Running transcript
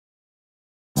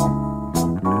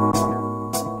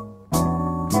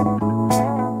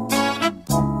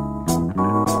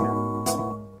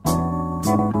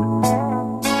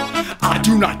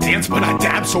hands, but I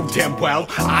dab so damn well.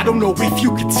 I don't know if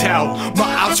you can tell.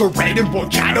 My eyes are red and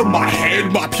bulge out of my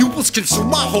head. My pupils consume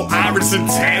my whole iris and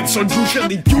tan.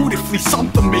 Unusually beautifully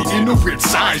something made in a weird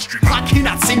side stream. I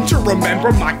cannot seem to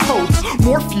remember my codes.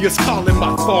 Morpheus calling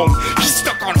my phone. He's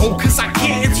stuck on hold cause I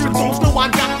can't answer those. No, I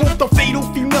got both. The fatal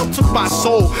female took my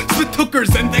soul. Split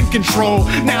hookers and then control.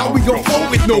 Now we go home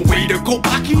with no way to go.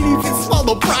 I can't even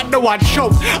swallow pride, no I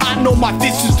choke. I know my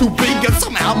fist is too big and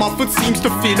somehow my foot seems to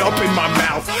fit up in my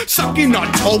mouth. Sucking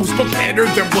on toes, but better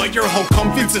than what your hoe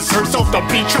convinces herself to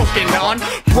be choking on.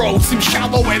 Bro, seems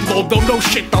shallow and low, though no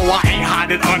shit though, I ain't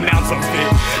hot an ounce of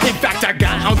it. In fact, I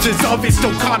got ounces of it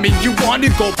still coming. You wanna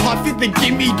go puff it, then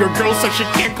give me your girl so she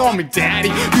can't call me daddy.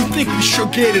 You think we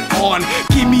should get it on?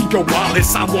 Give me your wallet,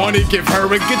 I wanna give her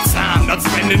a good time. Not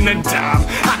spending a dime,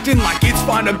 acting like it's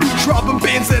fine to be dropping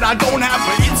bands that I don't have.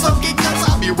 But it's okay cause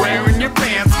I'll be wearing your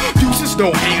pants. Uses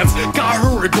no hands, got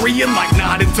her agreeing like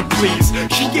nodding to please.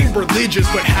 She ain't religious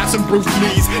but has some bruised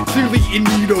knees. Clearly in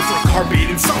need of carbide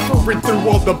and suffering through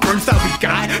all the burns that we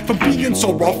got from being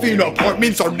so rough in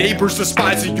apartments. Our neighbors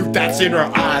despising you, that's in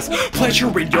her eyes. Pleasure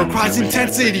in your cries,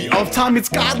 intensity of time, it's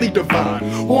godly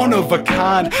divine. One of a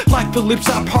kind, like the lips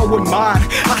I part with mine.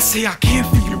 I say I can't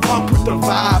feel you up with the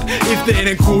vibe. If that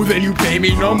ain't cool then you pay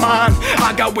me no mind.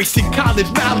 I got wasted college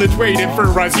knowledge waiting for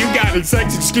us. You got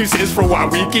sex excuses for why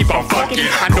we keep on fucking.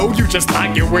 I know you just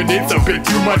like it when it's a bit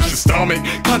too much to stomach.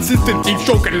 Consistent deep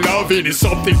stroking loving is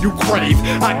something you crave.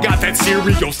 I got that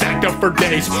cereal stacked up for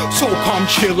days. So calm,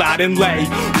 chill out and lay.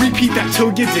 Repeat that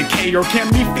till you decay or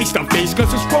can't meet face to face.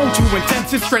 Cause it's grown too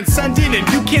intense, it's transcendent and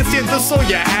you can't stand the soul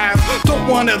you have. Don't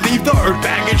wanna leave the earth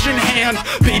baggage in hand.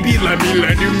 Baby, let me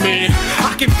lend you me.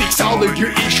 I can fix all of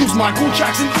your issues. Michael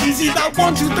Jackson, easy, that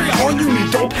 1, 2, 3. All you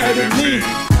need, dope head and me.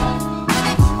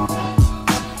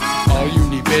 All you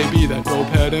need, baby, that dope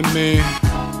head and me.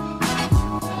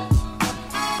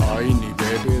 All you need,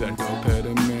 baby, that dope head.